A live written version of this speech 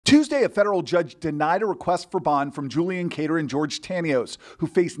Tuesday, a federal judge denied a request for bond from Julian Cater and George Tanios, who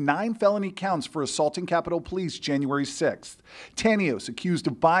faced 9 felony counts for assaulting Capitol Police January 6th. Tanios accused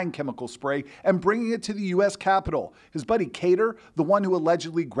of buying chemical spray and bringing it to the U.S. Capitol. His buddy Cater, the one who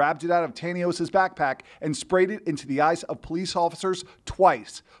allegedly grabbed it out of Tanios' backpack and sprayed it into the eyes of police officers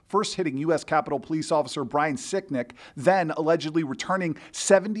twice, first hitting U.S. Capitol Police Officer Brian Sicknick, then allegedly returning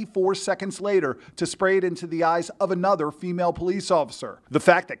 74 seconds later to spray it into the eyes of another female police officer. The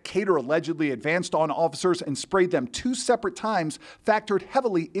fact that Cater allegedly advanced on officers and sprayed them 2 separate times factored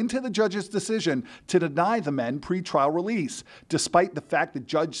heavily into the judge's decision to deny the men pretrial release, despite the fact the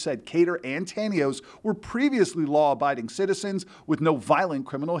judge said Cater and Tanios were previously law-abiding citizens with no violent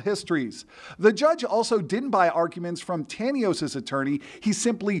criminal histories. The judge also didn't buy arguments from Tanios' attorney. He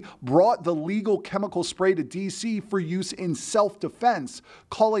simply brought the legal chemical spray to D.C. for use in self-defense,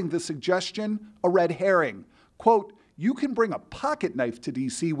 calling the suggestion a red herring. Quote, "You can bring a pocket knife to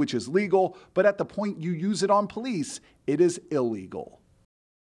D.C., which is legal, but at the point you use it on police, it is illegal."